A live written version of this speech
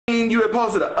you had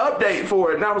posted an update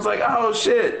for it, and I was like, oh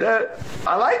shit,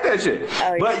 I like that shit.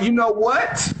 Oh, yeah. But you know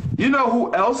what? You know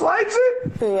who else likes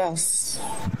it? Who else?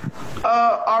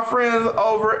 Our friends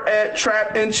over at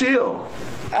Trap and Chill.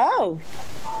 Oh.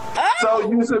 So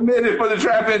you submitted for the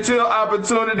Trap and Chill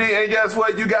opportunity, and guess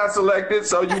what? You got selected,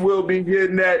 so you will be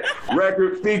getting that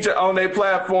record feature on their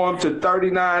platform to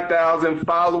 39,000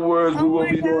 followers. We will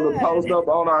be doing a post up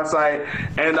on our site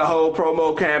and the whole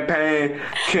promo campaign.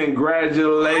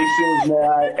 Congratulations,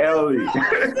 my Ellie.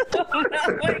 Oh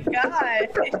my God.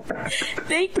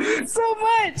 Thank you so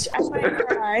much. I might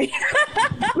cry.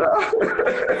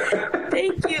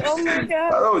 Thank you. Oh my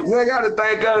God. Oh, you ain't got to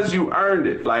thank us. You earned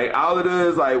it. Like, all it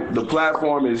is, like, the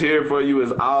platform is here for you.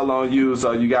 It's all on you.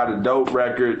 So you got a dope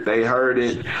record. They heard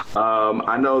it.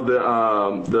 I know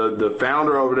the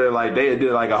founder over there, like, they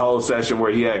did like a whole session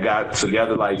where he had got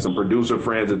together like some producer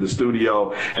friends at the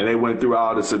studio, and they went through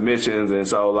all the submissions. And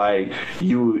so like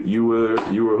you were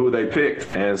who they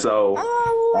picked. And so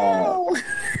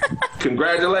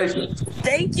congratulations.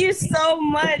 Thank you so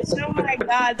much. Oh my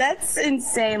God, that's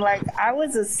insane. Like, I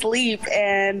was asleep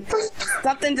and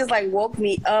something just like woke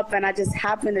me up, and I just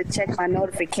happened to check my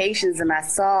notifications and I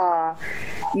saw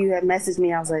you had messaged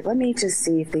me. I was like, let me just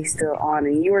see if they still on,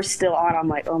 and you were still on. I'm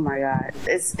like, oh my God,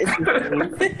 it's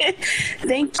insane.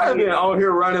 Thank you. I've been on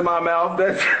here running my mouth.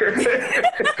 That's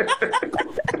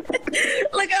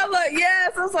Like, I'm like,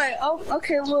 yes. I was like, oh,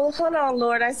 okay, well, hold on,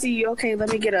 Lord. I see you. Okay, let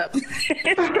me get up.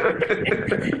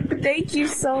 Thank you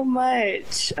so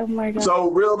much. Oh my God. So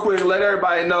real quick, let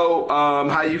everybody know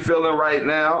how you feeling right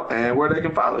now and where they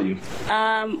can follow you.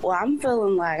 Well, I'm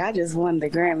feeling like I just won the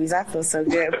Grammys. I feel so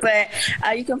good. But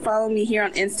you can follow me here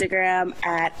on Instagram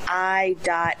at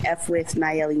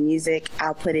i.fwithnayeli music.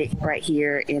 I'll put it right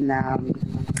here in the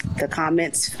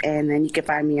comments, and then you can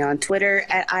find me on Twitter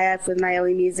at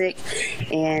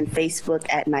IFWithNayelimusic and Facebook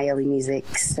at Nayeli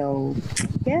Music. So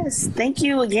yes, thank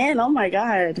you again. Oh my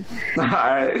God. All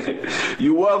right,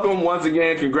 you're welcome. Once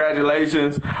again,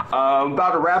 congratulations.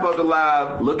 About to wrap up the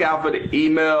live. Look out for the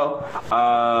email.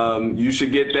 You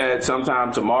should get that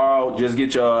sometime tomorrow. Just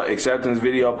get your acceptance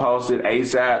video posted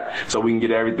ASAP so we can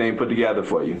get everything put together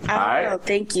for you. All right.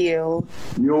 Thank you.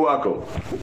 You're welcome.